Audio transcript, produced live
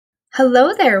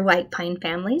Hello there, White Pine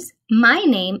families. My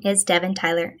name is Devin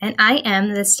Tyler, and I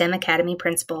am the STEM Academy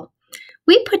principal.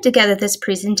 We put together this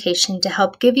presentation to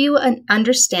help give you an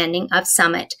understanding of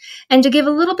Summit and to give a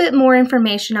little bit more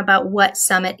information about what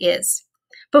Summit is.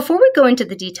 Before we go into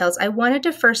the details, I wanted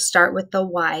to first start with the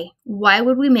why. Why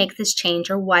would we make this change,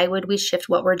 or why would we shift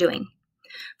what we're doing?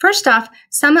 First off,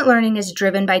 Summit Learning is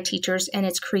driven by teachers and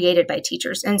it's created by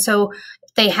teachers. And so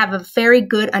they have a very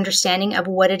good understanding of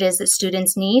what it is that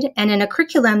students need and in a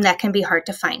curriculum that can be hard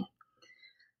to find.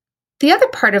 The other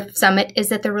part of Summit is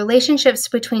that the relationships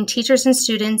between teachers and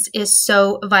students is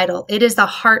so vital. It is the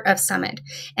heart of Summit,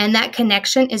 and that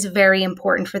connection is very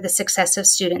important for the success of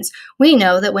students. We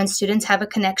know that when students have a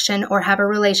connection or have a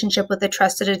relationship with a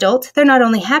trusted adult, they're not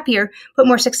only happier, but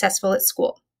more successful at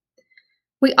school.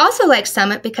 We also like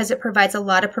Summit because it provides a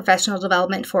lot of professional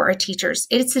development for our teachers.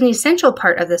 It's an essential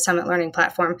part of the Summit Learning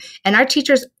Platform, and our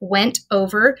teachers went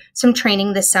over some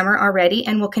training this summer already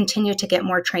and will continue to get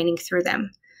more training through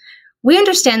them. We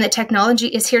understand that technology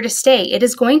is here to stay. It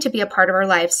is going to be a part of our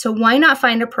lives, so why not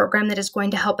find a program that is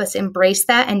going to help us embrace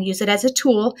that and use it as a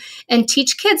tool and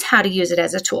teach kids how to use it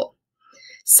as a tool?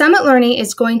 Summit Learning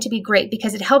is going to be great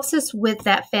because it helps us with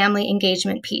that family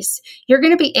engagement piece. You're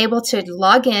going to be able to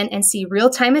log in and see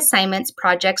real-time assignments,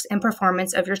 projects, and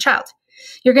performance of your child.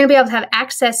 You're going to be able to have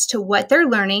access to what they're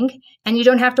learning, and you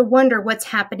don't have to wonder what's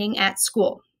happening at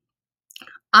school.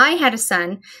 I had a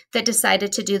son that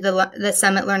decided to do the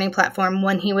Summit Learning Platform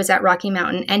when he was at Rocky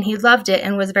Mountain, and he loved it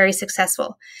and was very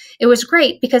successful. It was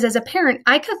great because as a parent,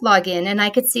 I could log in and I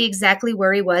could see exactly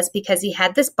where he was because he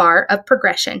had this bar of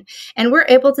progression, and we're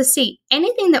able to see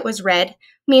anything that was red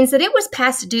means that it was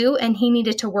past due and he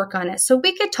needed to work on it. So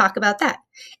we could talk about that.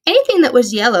 Anything that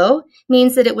was yellow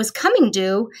means that it was coming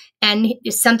due and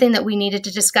is something that we needed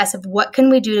to discuss of what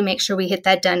can we do to make sure we hit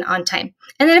that done on time.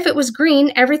 And then if it was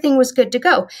green, everything was good to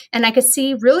go. And I could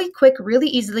see really quick, really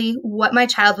easily what my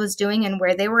child was doing and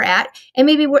where they were at, and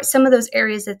maybe what some of those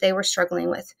areas that they were struggling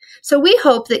with. So we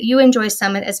hope that you enjoy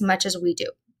Summit as much as we do.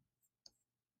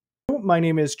 My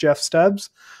name is Jeff Stubbs.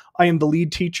 I am the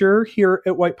lead teacher here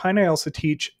at White Pine. I also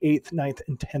teach 8th, 9th,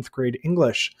 and 10th grade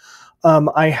English.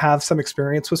 I have some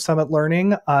experience with Summit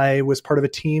Learning. I was part of a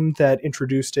team that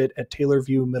introduced it at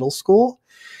Taylorview Middle School.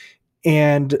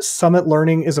 And Summit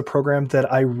Learning is a program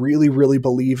that I really, really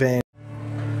believe in.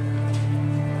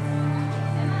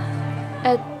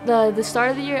 At the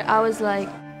start of the year, I was like,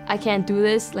 I can't do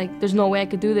this. Like, there's no way I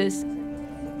could do this.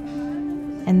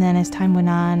 And then as time went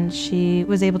on, she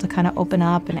was able to kind of open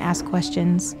up and ask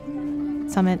questions.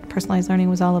 Summit Personalized Learning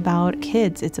was all about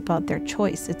kids. It's about their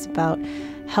choice. It's about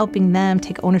helping them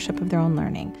take ownership of their own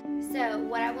learning. So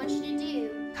what I want you to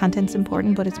do... Content's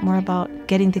important, but it's more about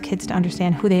getting the kids to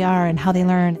understand who they are and how they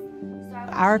learn.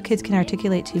 Our kids can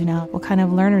articulate to you now what kind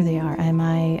of learner they are. Am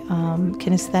I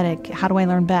kinesthetic? How do I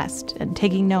learn best? And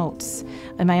taking notes.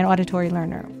 Am I an auditory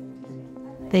learner?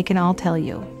 They can all tell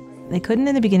you. They couldn't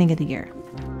in the beginning of the year.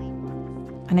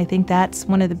 And I think that's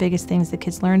one of the biggest things that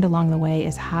kids learned along the way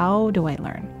is how do I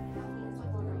learn?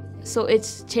 So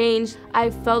it's changed. I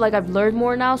felt like I've learned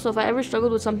more now. So if I ever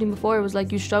struggled with something before, it was like,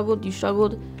 you struggled,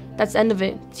 that's the end of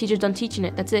it. Teacher's done teaching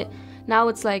it, that's it. Now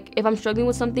it's like, if I'm struggling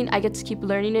with something, I get to keep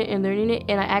learning it, and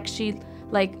I actually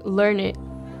learn it.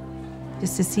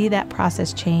 Just to see that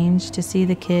process change, to see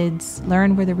the kids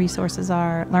learn where the resources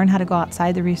are, learn how to go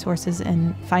outside the resources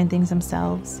and find things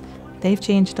themselves. They've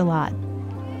changed a lot.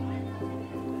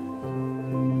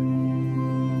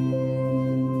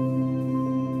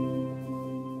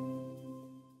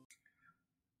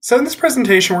 So in this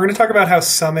presentation, we're going to talk about how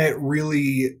Summit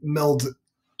really melded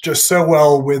just so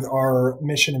well with our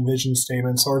mission and vision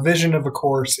statement. So our vision of the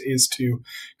course is to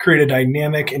create a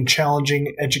dynamic and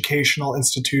challenging educational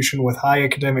institution with high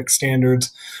academic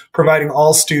standards, providing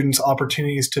all students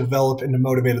opportunities to develop into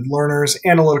motivated learners,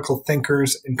 analytical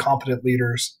thinkers, and competent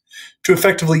leaders, to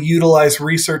effectively utilize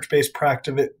research-based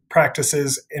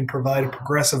practices and provide a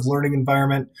progressive learning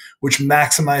environment which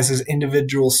maximizes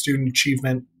individual student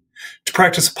achievement, to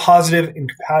practice a positive and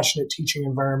compassionate teaching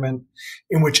environment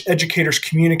in which educators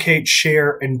communicate,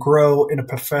 share, and grow in a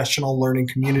professional learning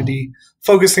community,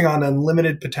 focusing on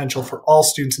unlimited potential for all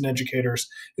students and educators.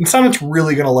 And Summit's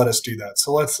really going to let us do that.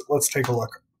 So let's take a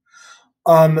look.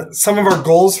 Some of our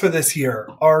goals for this year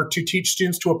are to teach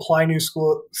students to apply new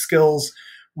skills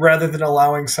rather than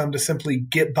allowing some to simply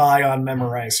get by on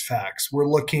memorized facts. We're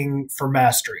looking for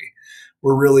mastery.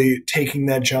 We're really taking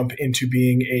that jump into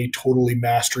being a totally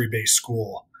mastery-based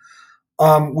school.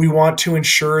 We want to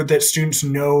ensure that students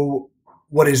know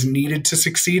what is needed to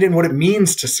succeed and what it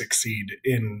means to succeed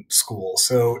in school.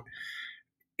 So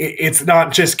it's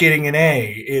not just getting an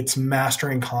A, it's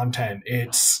mastering content.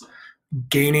 It's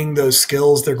gaining those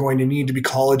skills they're going to need to be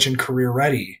college and career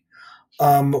ready.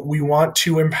 We want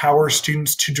to empower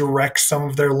students to direct some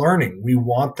of their learning. We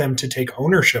want them to take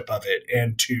ownership of it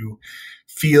and to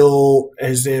feel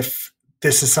as if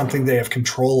this is something they have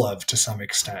control of to some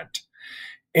extent.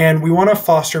 And we want to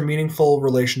foster meaningful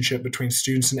relationship between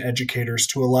students and educators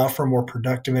to allow for more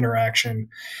productive interaction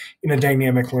in a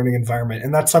dynamic learning environment.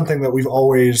 And that's something that we've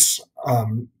always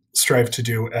strived to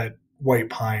do at White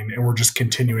Pine, and we're just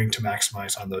continuing to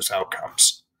maximize on those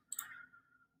outcomes.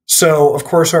 So, of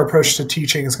course, our approach to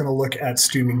teaching is going to look at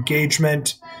student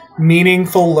engagement,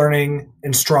 meaningful learning,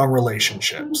 and strong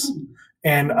relationships.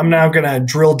 And I'm now going to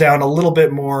drill down a little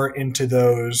bit more into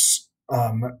those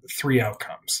 3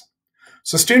 outcomes.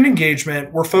 So student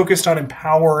engagement, we're focused on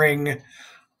empowering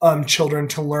children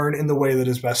to learn in the way that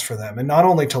is best for them. And not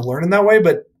only to learn in that way,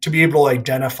 but to be able to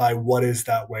identify what is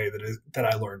that way that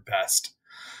I learn best.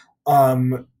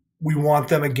 We want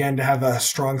them, again, to have a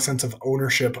strong sense of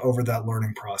ownership over that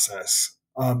learning process.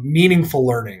 Meaningful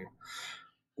learning.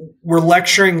 We're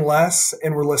lecturing less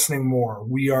and we're listening more.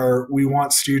 We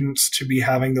want students to be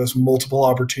having those multiple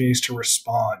opportunities to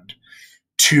respond.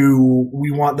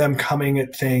 We want them coming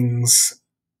at things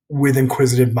with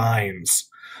inquisitive minds.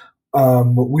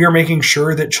 We are making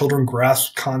sure that children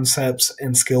grasp concepts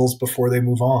and skills before they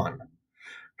move on.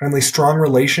 Finally, strong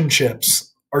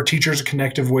relationships. Our teachers are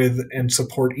connected with and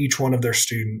support each one of their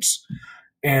students.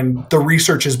 And the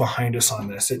research is behind us on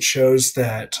this. It shows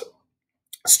that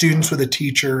students with a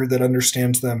teacher that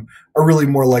understands them are really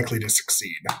more likely to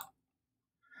succeed.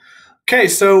 Okay,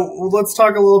 so let's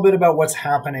talk a little bit about what's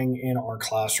happening in our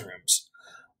classrooms.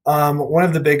 One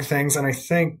of the big things, and I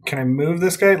think, can I move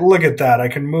this guy? Look at that. I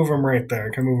can move him right there.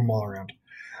 I can move him all around.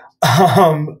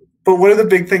 But one of the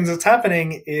big things that's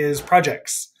happening is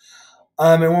projects.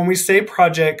 And when we say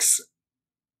projects,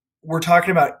 we're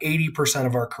talking about 80%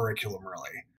 of our curriculum,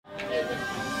 really.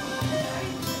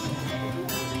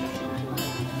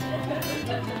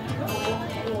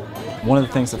 One of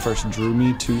the things that first drew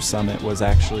me to Summit was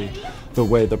actually the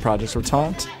way the projects were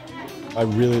taught. I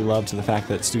really loved the fact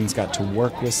that students got to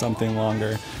work with something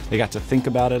longer. They got to think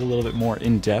about it a little bit more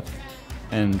in depth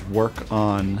and work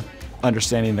on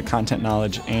understanding the content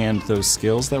knowledge and those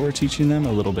skills that we're teaching them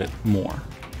a little bit more.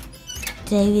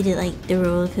 Today we did the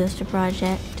roller coaster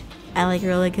project. I like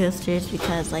roller coasters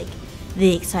because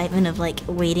the excitement of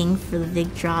waiting for the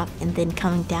big drop and then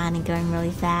coming down and going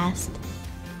really fast.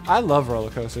 I love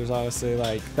roller coasters, honestly.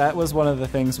 That was one of the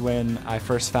things when I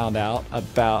first found out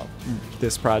about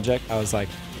this project. I was like,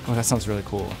 oh, that sounds really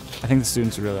cool. I think the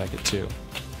students would really like it too.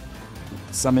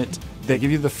 Summit, they give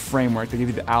you the framework, they give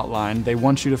you the outline. They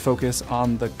want you to focus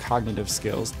on the cognitive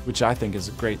skills, which I think is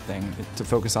a great thing, to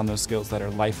focus on those skills that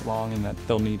are lifelong and that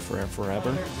they'll need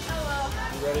forever.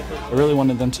 I really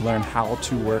wanted them to learn how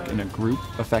to work in a group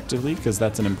effectively, because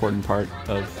that's an important part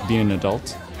of being an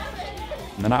adult.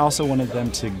 And then I also wanted them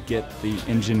to get the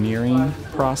engineering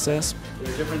process.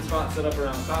 There's different spots set up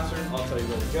around the classroom. I'll tell you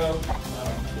where to go.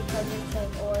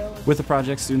 With the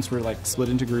project, students were split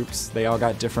into groups. They all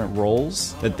got different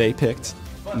roles that they picked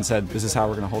and said, this is how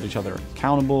we're going to hold each other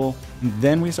accountable. And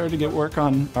then we started to get work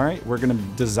on, all right, we're going to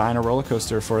design a roller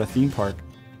coaster for a theme park.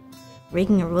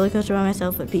 Making a roller coaster by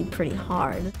myself would be pretty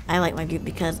hard. I like my group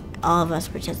because all of us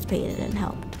participated and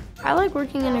helped. I like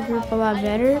working in a group a lot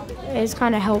better. It's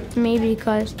kind of helped me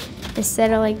because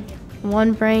instead of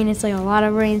one brain, it's a lot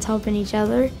of brains helping each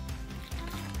other.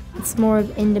 It's more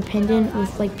of independent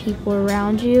with people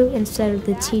around you instead of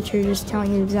the teacher just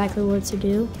telling you exactly what to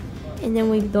do. And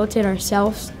then we built it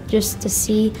ourselves just to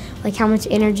see how much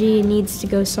energy it needs to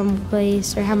go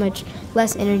someplace or how much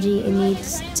less energy it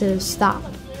needs to stop.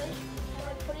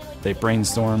 They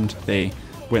brainstormed, they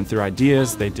went through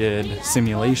ideas, they did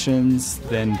simulations,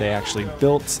 then they actually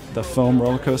built the foam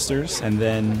roller coasters, and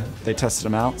then they tested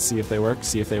them out, see if they worked,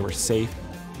 see if they were safe.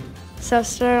 So I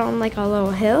started on a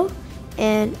little hill,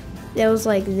 and it was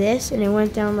like this, and it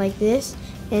went down like this,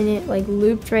 and it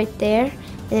looped right there,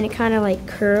 and then it kind of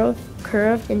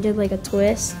curved and did a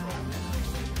twist.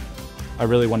 I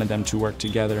really wanted them to work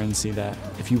together and see that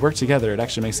if you work together, it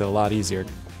actually makes it a lot easier.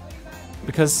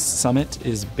 Because Summit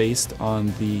is based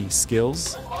on the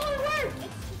skills,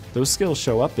 those skills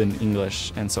show up in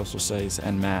English and social studies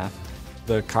and math.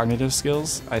 The cognitive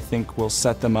skills, I think, will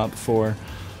set them up for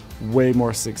way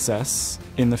more success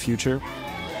in the future.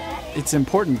 It's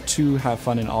important to have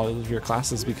fun in all of your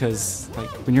classes because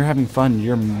when you're having fun,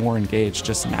 you're more engaged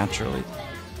just naturally.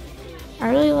 I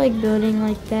really like building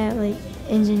like that,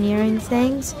 engineering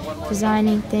things,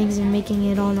 designing things and making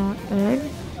it on our own.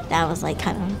 That was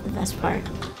kind of the best part.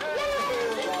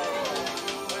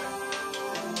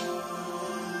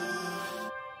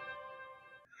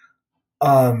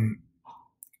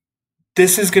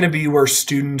 This is going to be where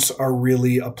students are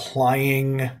really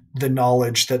applying the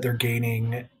knowledge that they're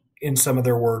gaining in some of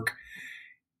their work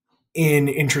in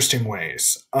interesting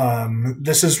ways.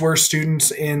 This is where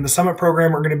students in the Summit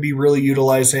program are going to be really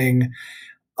utilizing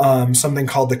something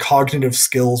called the Cognitive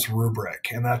Skills Rubric.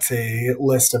 And that's a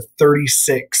list of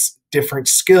 36 different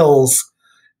skills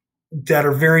that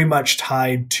are very much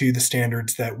tied to the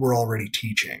standards that we're already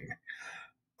teaching.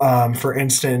 For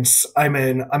instance, I'm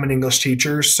an English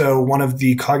teacher, so one of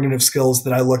the cognitive skills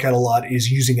that I look at a lot is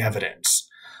using evidence.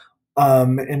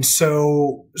 And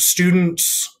so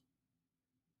students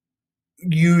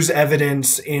use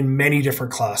evidence in many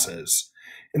different classes.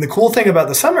 And the cool thing about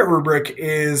the Summit rubric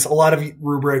is a lot of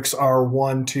rubrics are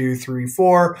 1, 2, 3,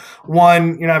 4.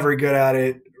 1, you're not very good at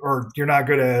it, or you're not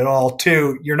good at it at all.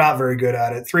 2, you're not very good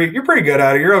at it. 3, you're pretty good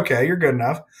at it. You're okay. You're good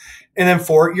enough. And then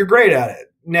 4, you're great at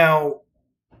it. Now,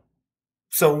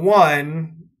 so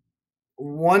one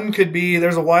could be,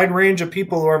 there's a wide range of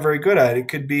people who are very good at it. It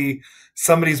could be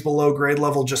somebody's below grade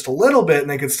level just a little bit and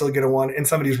they could still get a 1, and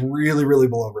somebody's really, really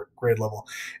below grade level.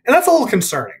 And that's a little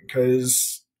concerning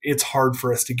because it's hard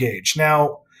for us to gauge.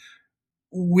 Now,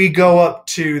 we go up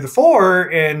to the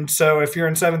 4, and so if you're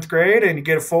in 7th grade and you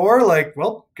get a 4, like,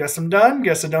 well, guess I'm done.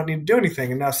 Guess I don't need to do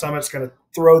anything. And now Summit's going to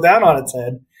throw that on its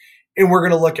head, and we're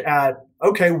going to look at,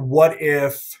 okay, what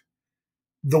if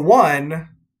the 1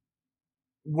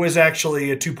 was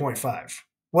actually a 2.5?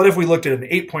 What if we looked at an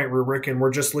 8-point rubric and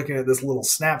we're just looking at this little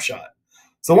snapshot?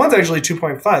 So 1's actually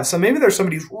 2.5. So maybe there's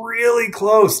somebody who's really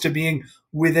close to being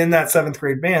within that 7th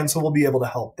grade band, so we'll be able to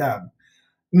help them.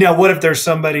 Now, what if there's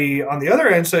somebody on the other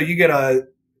end? So you get a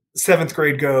 7th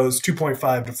grade goes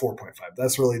 2.5 to 4.5.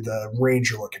 That's really the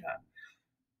range you're looking at.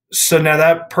 So now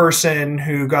that person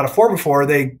who got a 4 before,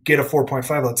 they get a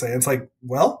 4.5, let's say. It's like,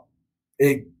 well,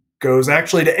 it goes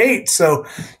actually to 8. So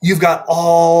you've got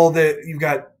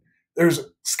there's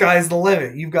sky's the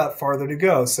limit. You've got farther to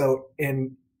go. So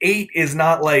in 8 is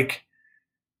not like,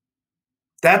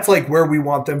 that's like where we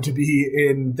want them to be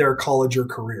in their college or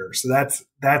career. So that's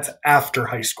after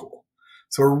high school.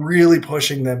 So we're really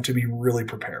pushing them to be really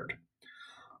prepared.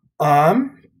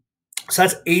 So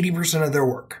that's 80% of their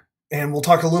work. And we'll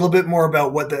talk a little bit more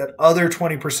about what that other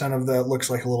 20% of that looks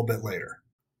like a little bit later.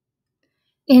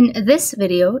 In this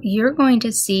video, you're going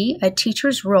to see a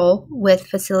teacher's role with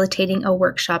facilitating a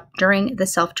workshop during the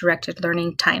self-directed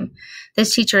learning time.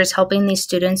 This teacher is helping these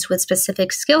students with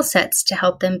specific skill sets to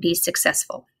help them be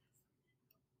successful.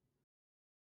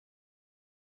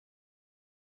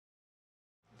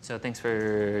 So thanks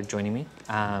for joining me.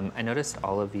 I noticed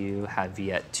all of you have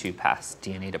yet to pass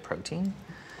DNA to protein.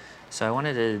 So I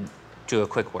wanted to do a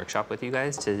quick workshop with you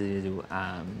guys to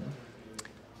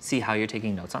see how you're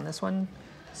taking notes on this one,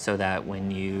 so that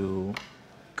when you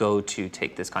go to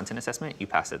take this content assessment, you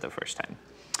pass it the first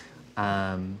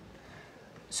time.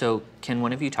 So can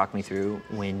one of you talk me through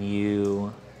when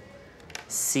you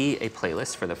see a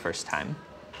playlist for the first time,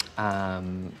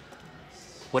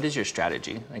 what is your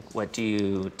strategy? Like, what do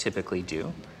you typically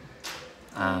do?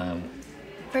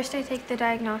 First I take the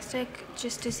diagnostic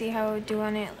just to see how I would do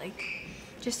on it, like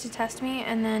just to test me,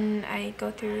 and then I go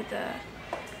through the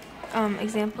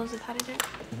examples of how to do it.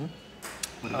 Mm-hmm.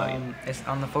 What about you? It's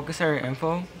on the focus area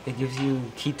info. It gives you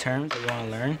key terms that you want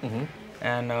to learn,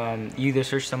 and you either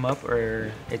search them up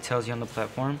or it tells you on the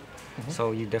platform.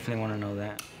 So you definitely want to know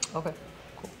that. Okay,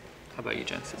 cool. How about you,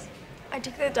 Genesis? I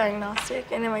take the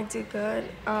diagnostic and if I do good,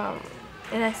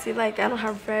 and I see like I don't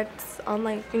have reds on,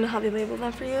 like, you know how they label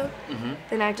them for you,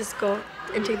 then I just go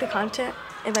and take the content.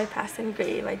 If I pass, then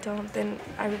great. If I don't, then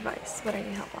I revise what I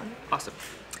need help on. Awesome.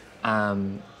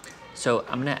 So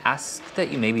I'm gonna ask that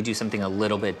you maybe do something a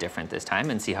little bit different this time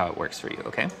and see how it works for you,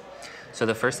 okay? So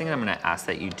the first thing I'm gonna ask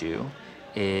that you do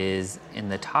is in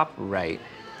the top right,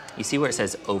 you see where it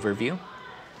says overview?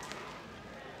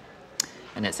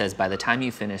 And it says by the time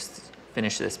you finish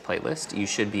this playlist, you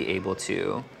should be able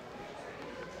to,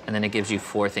 and then it gives you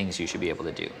 4 things you should be able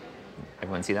to do.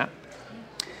 Everyone see that?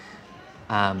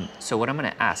 So what I'm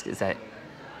gonna ask is that,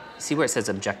 see where it says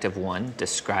objective 1,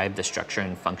 describe the structure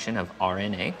and function of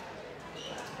RNA?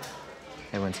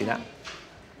 Everyone see that?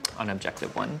 On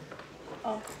objective 1.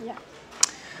 Oh, yeah.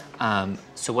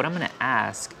 So what I'm gonna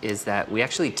ask is that we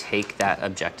actually take that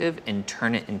objective and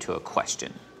turn it into a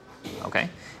question, okay?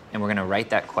 And we're gonna write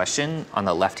that question on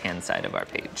the left-hand side of our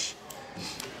page.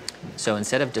 So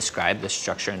instead of describe the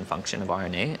structure and function of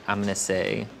RNA, I'm gonna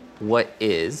say, what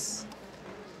is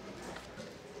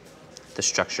the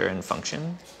structure and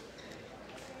function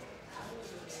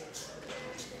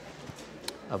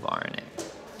of RNA?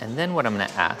 And then what I'm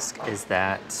gonna ask is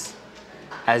that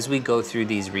as we go through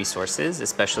these resources,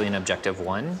 especially in Objective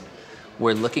 1,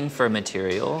 we're looking for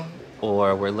material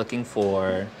or we're looking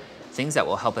for things that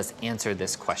will help us answer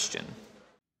this question.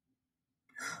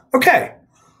 Okay.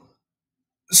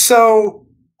 So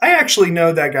I actually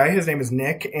know that guy. His name is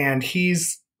Nick, and he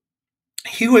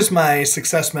was my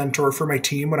success mentor for my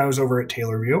team when I was over at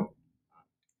Taylorview.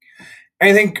 And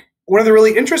I think one of the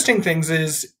really interesting things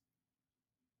is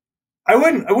I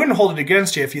wouldn't hold it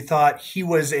against you if you thought he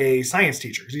was a science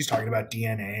teacher, because he's talking about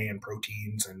DNA and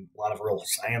proteins and a lot of real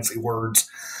sciencey words.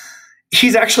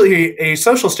 He's actually a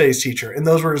social studies teacher, and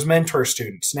those were his mentor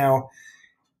students. Now,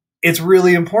 it's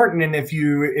really important, and if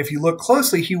you look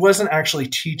closely, he wasn't actually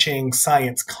teaching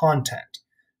science content.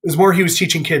 It was more he was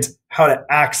teaching kids how to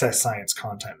access science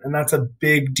content, and that's a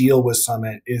big deal with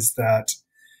Summit, is that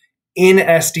in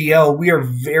SDL, we are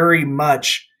very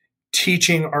much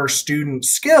teaching our students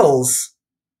skills,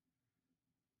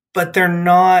 but they're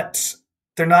not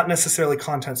necessarily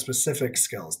content-specific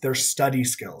skills. They're study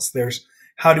skills. There's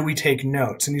how do we take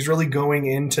notes? And he's really going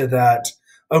into that,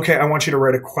 okay, I want you to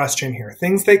write a question here.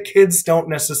 Things that kids don't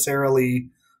necessarily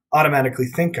automatically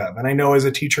think of. And I know as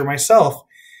a teacher myself,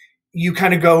 you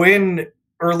kind of go in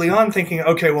early on thinking,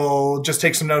 okay, well, just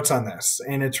take some notes on this.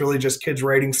 And it's really just kids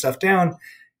writing stuff down.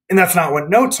 And that's not what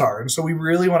notes are. And so we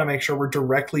really want to make sure we're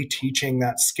directly teaching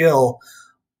that skill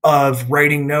of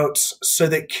writing notes so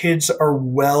that kids are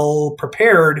well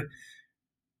prepared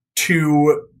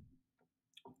to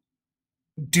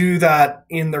do that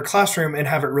in their classroom and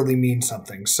have it really mean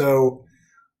something. So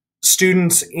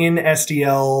students in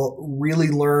SDL really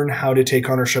learn how to take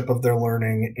ownership of their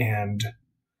learning and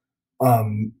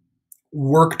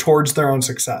work towards their own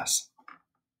success.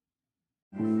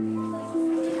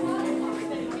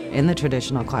 In the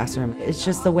traditional classroom, it's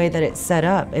just the way that it's set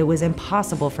up. It was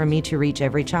impossible for me to reach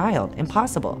every child.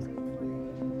 Impossible.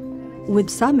 With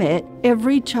Summit,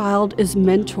 every child is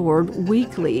mentored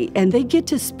weekly, and they get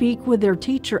to speak with their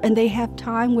teacher, and they have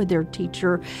time with their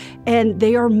teacher, and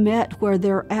they are met where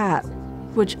they're at,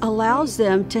 which allows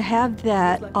them to have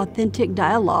that authentic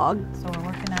dialogue. So we're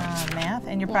working on math,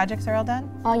 and your projects are all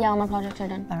done? Oh yeah, all my projects are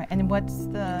done. All right, and what's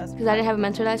the... Because I didn't have a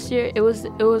mentor last year, it was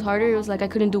harder. It was like I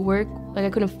couldn't do work, like I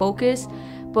couldn't focus.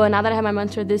 But now that I have my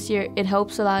mentor this year, it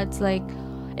helps a lot. It's like,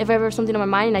 if I ever have something on my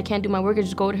mind and I can't do my work, I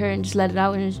just go to her and just let it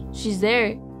out, and she's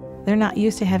there. They're not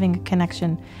used to having a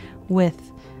connection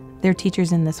with their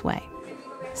teachers in this way.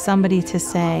 Somebody to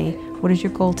say, what is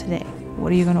your goal today?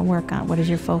 What are you going to work on? What is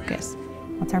your focus?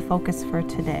 What's our focus for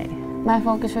today? My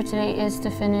focus for today is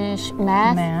to finish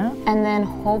math. And then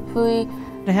hopefully...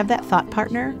 To have that thought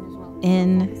partner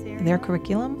in their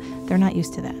curriculum, they're not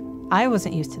used to that. I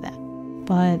wasn't used to that.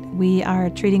 But we are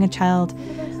treating a child,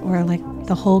 or like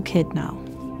the whole kid now.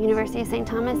 University of St.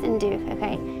 Thomas and Duke,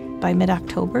 okay. By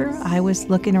mid-October, I was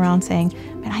looking around saying,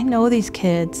 man, I know these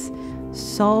kids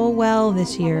so well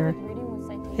this year.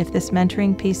 If this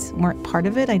mentoring piece weren't part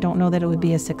of it, I don't know that it would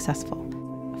be as successful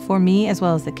for me as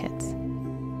well as the kids.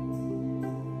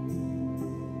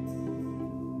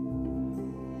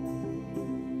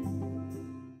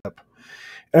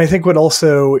 And I think what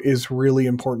also is really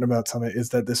important about Summit is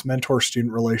that this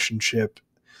mentor-student relationship,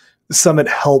 Summit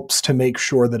helps to make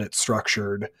sure that it's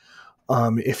structured.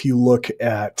 If you look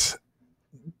at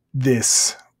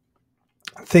this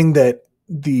thing that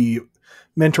the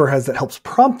mentor has that helps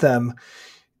prompt them,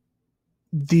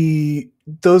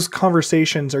 those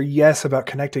conversations are, yes, about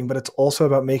connecting, but it's also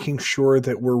about making sure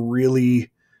that we're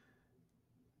really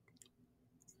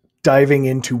diving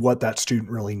into what that student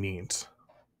really needs.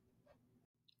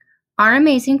 Our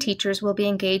amazing teachers will be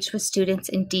engaged with students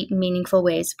in deep, meaningful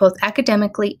ways, both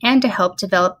academically and to help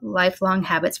develop lifelong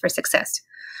habits for success.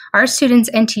 Our students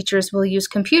and teachers will use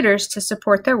computers to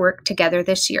support their work together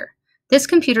this year. This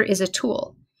computer is a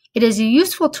tool. It is a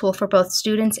useful tool for both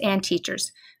students and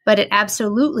teachers, but it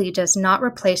absolutely does not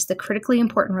replace the critically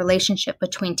important relationship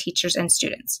between teachers and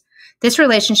students. This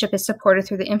relationship is supported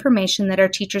through the information that our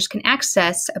teachers can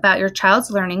access about your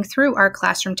child's learning through our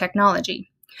classroom technology.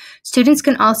 Students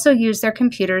can also use their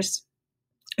computers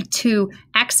to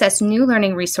access new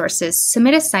learning resources,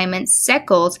 submit assignments, set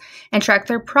goals, and track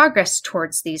their progress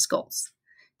towards these goals.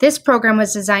 This program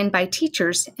was designed by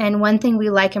teachers, and one thing we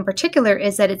like in particular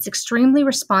is that it's extremely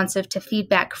responsive to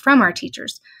feedback from our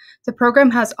teachers. The program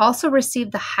has also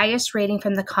received the highest rating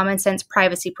from the Common Sense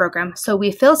Privacy Program, so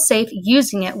we feel safe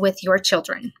using it with your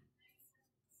children.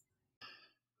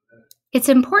 It's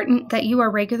important that you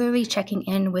are regularly checking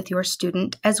in with your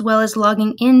student as well as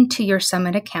logging into your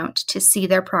Summit account to see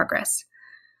their progress.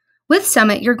 With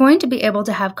Summit, you're going to be able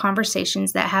to have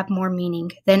conversations that have more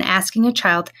meaning than asking a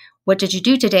child, "What did you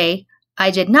do today?"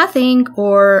 I did nothing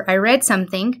or I read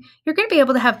something, you're going to be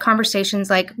able to have conversations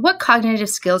like, what cognitive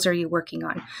skills are you working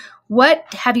on? What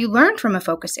have you learned from a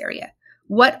focus area?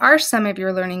 What are some of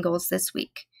your learning goals this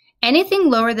week? Anything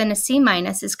lower than a C-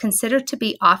 is considered to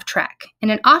be off track.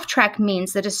 And an off track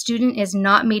means that a student is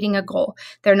not meeting a goal.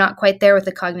 They're not quite there with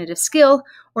a cognitive skill,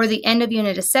 or the end of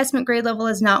unit assessment grade level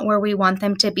is not where we want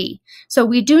them to be. So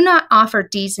we do not offer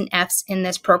Ds and Fs in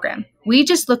this program. We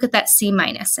just look at that C-,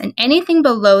 and anything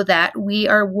below that, we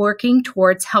are working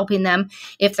towards helping them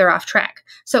if they're off track.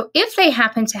 So if they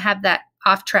happen to have that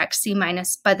off track C-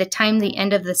 by the time the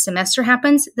end of the semester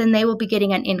happens, then they will be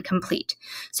getting an incomplete.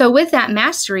 So with that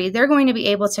mastery, they're going to be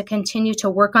able to continue to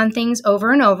work on things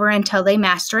over and over until they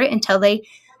master it, until they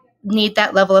need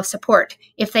that level of support.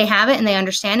 If they have it and they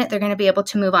understand it, they're going to be able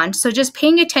to move on. So just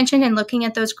paying attention and looking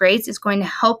at those grades is going to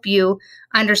help you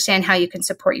understand how you can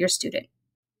support your student.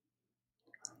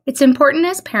 It's important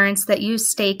as parents that you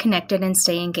stay connected and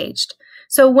stay engaged.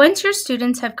 So once your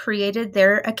students have created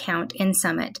their account in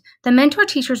Summit, the mentor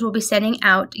teachers will be sending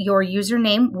out your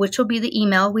username, which will be the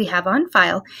email we have on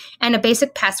file, and a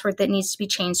basic password that needs to be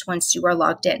changed once you are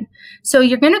logged in. So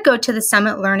you're going to go to the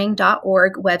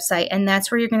summitlearning.org website, and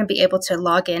that's where you're going to be able to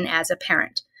log in as a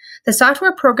parent. The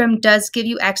software program does give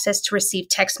you access to receive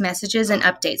text messages and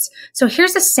updates. So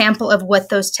here's a sample of what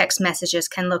those text messages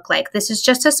can look like. This is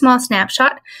just a small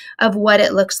snapshot of what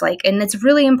it looks like. And it's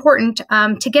really important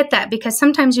to get that, because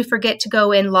sometimes you forget to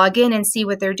go and log in and see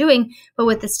what they're doing. But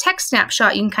with this text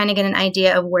snapshot, you can kind of get an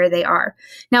idea of where they are.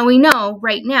 Now, we know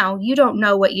right now you don't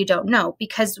know what you don't know,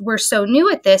 because we're so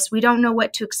new at this. We don't know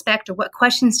what to expect or what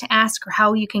questions to ask or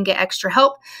how you can get extra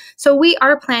help. So we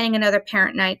are planning another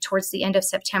parent night towards the end of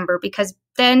September, because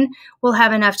then we'll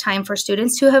have enough time for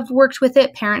students who have worked with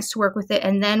it, parents to work with it,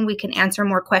 and then we can answer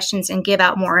more questions and give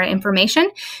out more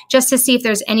information just to see if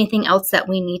there's anything else that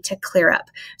we need to clear up.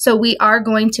 So we are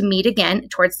going to meet again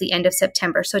towards the end of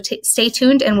September. So stay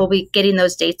tuned, and we'll be getting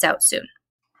those dates out soon.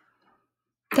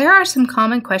 There are some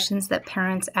common questions that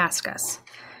parents ask us.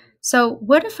 So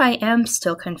what if I am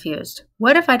still confused?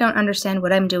 What if I don't understand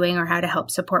what I'm doing or how to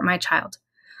help support my child?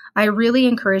 I really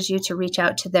encourage you to reach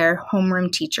out to their homeroom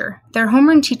teacher. Their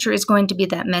homeroom teacher is going to be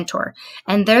that mentor,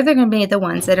 and they're going to be the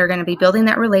ones that are going to be building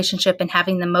that relationship and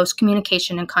having the most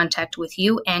communication and contact with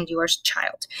you and your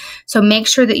child. So make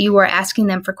sure that you are asking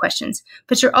them for questions.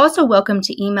 But you're also welcome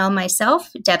to email myself,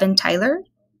 Devin Tyler,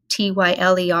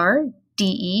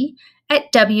 Tylerde,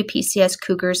 at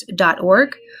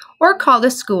wpcscougars.org, or call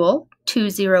the school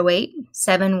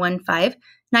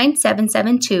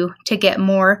 208-715-9772 to get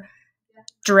more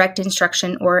direct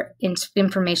instruction or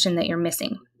information that you're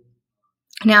missing.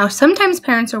 Now, sometimes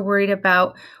parents are worried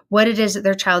about what it is that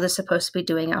their child is supposed to be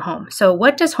doing at home. So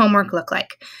what does homework look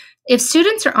like? If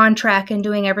students are on track and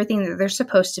doing everything that they're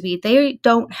supposed to be, they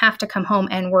don't have to come home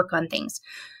and work on things.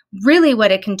 Really,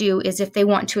 what it can do is if they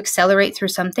want to accelerate through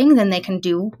something, then they can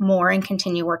do more and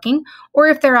continue working. Or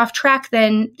if they're off track,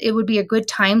 then it would be a good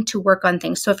time to work on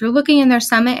things. So if you're looking in their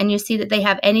Summit and you see that they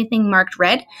have anything marked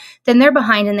red, then they're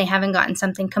behind and they haven't gotten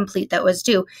something complete that was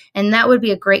due. And that would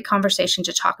be a great conversation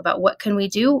to talk about. What can we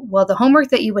do? Well, the homework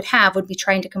that you would have would be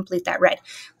trying to complete that red.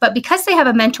 But because they have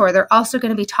a mentor, they're also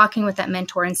going to be talking with that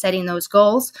mentor and setting those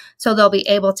goals. So they'll be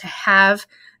able to have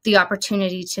the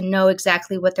opportunity to know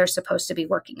exactly what they're supposed to be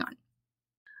working on.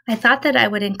 I thought that I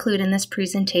would include in this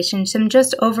presentation some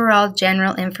just overall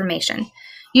general information.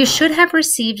 You should have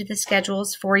received the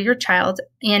schedules for your child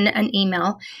in an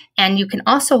email, and you can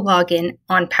also log in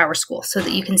on PowerSchool so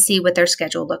that you can see what their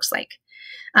schedule looks like.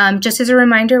 Just as a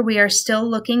reminder, we are still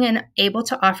looking and able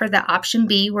to offer the option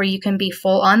B where you can be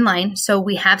full online. So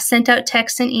we have sent out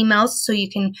texts and emails, so you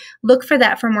can look for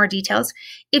that for more details.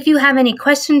 If you have any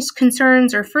questions,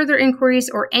 concerns, or further inquiries,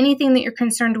 or anything that you're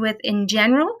concerned with in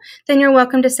general, then you're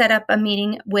welcome to set up a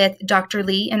meeting with Dr.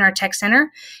 Lee in our tech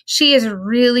center. She is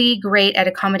really great at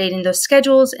accommodating those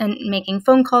schedules and making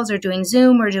phone calls or doing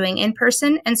Zoom or doing in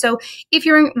person. And so if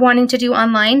you're wanting to do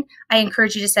online, I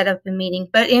encourage you to set up a meeting.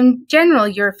 But in general,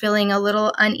 you're feeling a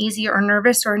little uneasy or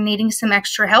nervous or needing some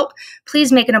extra help,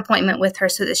 please make an appointment with her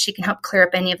so that she can help clear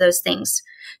up any of those things.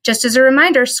 Just as a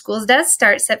reminder, school does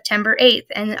start September 8th,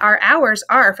 and our hours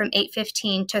are from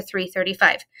 8:15 to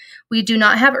 3:35. We do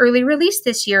not have early release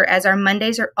this year, as our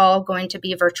Mondays are all going to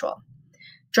be virtual.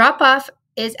 Drop-off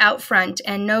is out front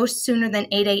and no sooner than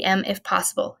 8 a.m. if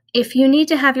possible. If you need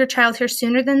to have your child here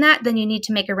sooner than that, then you need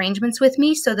to make arrangements with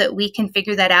me so that we can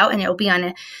figure that out, and it will be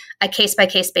on a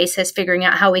case-by-case basis, figuring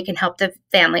out how we can help the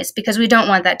families, because we don't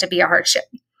want that to be a hardship.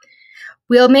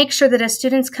 We'll make sure that as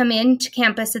students come into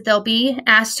campus that they'll be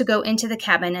asked to go into the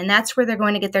cabin, and that's where they're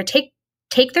going to get their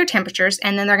take their temperatures,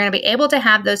 and then they're going to be able to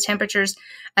have those temperatures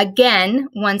again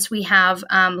once we have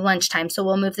lunchtime. So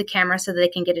we'll move the camera so that they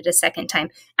can get it a second time.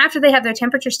 After they have their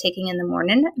temperatures taken in the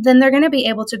morning, then they're going to be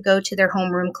able to go to their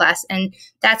homeroom class, and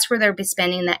that's where they'll be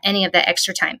spending any of that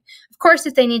extra time. Of course,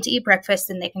 if they need to eat breakfast,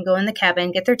 then they can go in the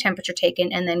cabin, get their temperature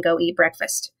taken, and then go eat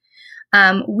breakfast.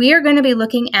 We are going to be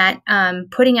looking at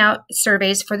putting out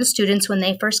surveys for the students when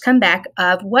they first come back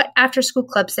of what after-school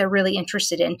clubs they're really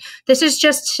interested in. This is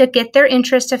just to get their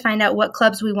interest, to find out what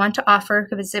clubs we want to offer,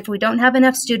 because if we don't have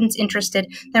enough students interested,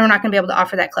 then we're not going to be able to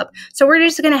offer that club. So we're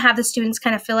just going to have the students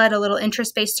kind of fill out a little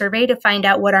interest-based survey to find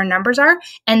out what our numbers are,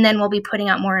 and then we'll be putting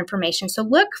out more information. So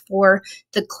look for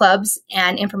the clubs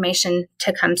and information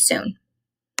to come soon.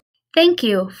 Thank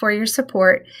you for your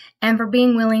support and for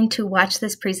being willing to watch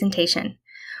this presentation.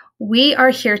 We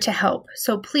are here to help,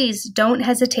 so please don't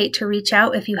hesitate to reach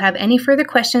out if you have any further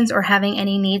questions or having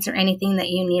any needs or anything that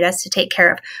you need us to take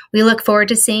care of. We look forward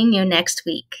to seeing you next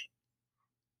week.